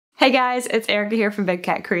Hey guys, it's Erica here from Big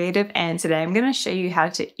Cat Creative, and today I'm going to show you how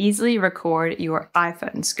to easily record your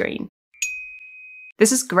iPhone screen.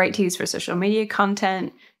 This is great to use for social media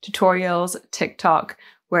content, tutorials, TikTok,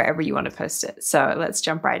 wherever you want to post it. So let's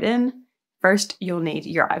jump right in. First, you'll need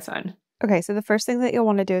your iPhone. Okay, so the first thing that you'll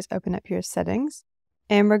want to do is open up your settings,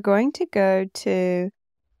 and we're going to go to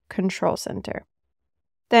Control Center.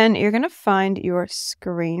 Then you're going to find your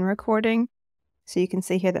screen recording. So you can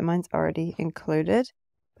see here that mine's already included.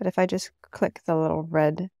 But if I just click the little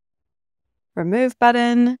red remove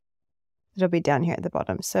button, it'll be down here at the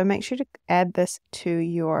bottom. So make sure to add this to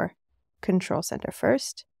your Control Center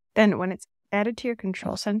first. Then when it's added to your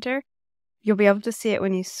Control Center, you'll be able to see it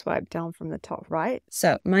when you swipe down from the top right.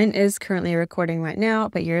 So mine is currently recording right now,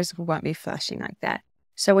 but yours won't be flashing like that.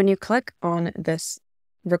 So when you click on this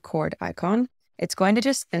record icon, it's going to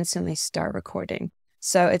just instantly start recording.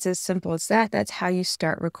 So it's as simple as that. That's how you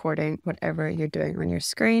start recording whatever you're doing on your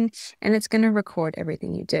screen, and it's going to record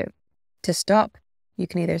everything you do. To stop, you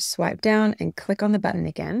can either swipe down and click on the button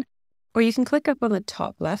again, or you can click up on the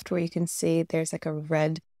top left where you can see there's like a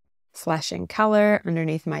red flashing color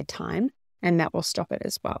underneath my time, and that will stop it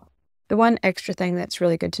as well. The one extra thing that's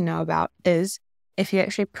really good to know about is if you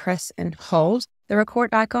actually press and hold the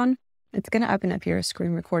record icon, it's going to open up your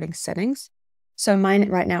screen recording settings. So mine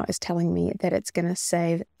right now is telling me that it's going to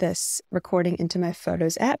save this recording into my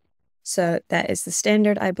Photos app. So that is the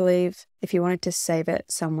standard, I believe. If you wanted to save it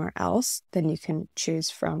somewhere else, then you can choose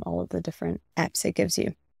from all of the different apps it gives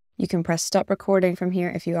you. You can press stop recording from here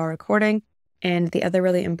if you are recording. And the other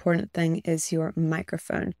really important thing is your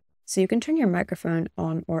microphone. So you can turn your microphone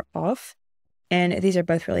on or off. And these are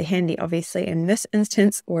both really handy, obviously. In this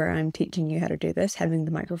instance, where I'm teaching you how to do this, having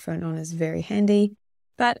the microphone on is very handy.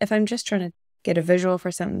 But if I'm just trying to get a visual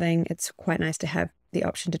for something, it's quite nice to have the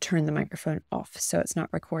option to turn the microphone off so it's not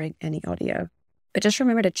recording any audio. But just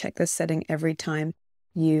remember to check this setting every time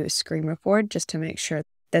you screen record, just to make sure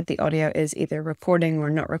that the audio is either recording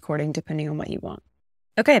or not recording, depending on what you want.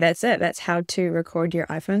 Okay, that's it. That's how to record your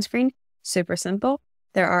iPhone screen. Super simple.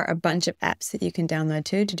 There are a bunch of apps that you can download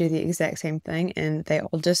to do the exact same thing, and they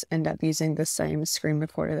all just end up using the same screen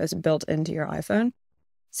recorder that's built into your iPhone.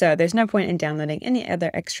 So there's no point in downloading any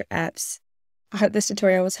other extra apps. I hope this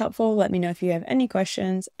tutorial was helpful. Let me know if you have any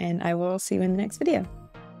questions, and I will see you in the next video.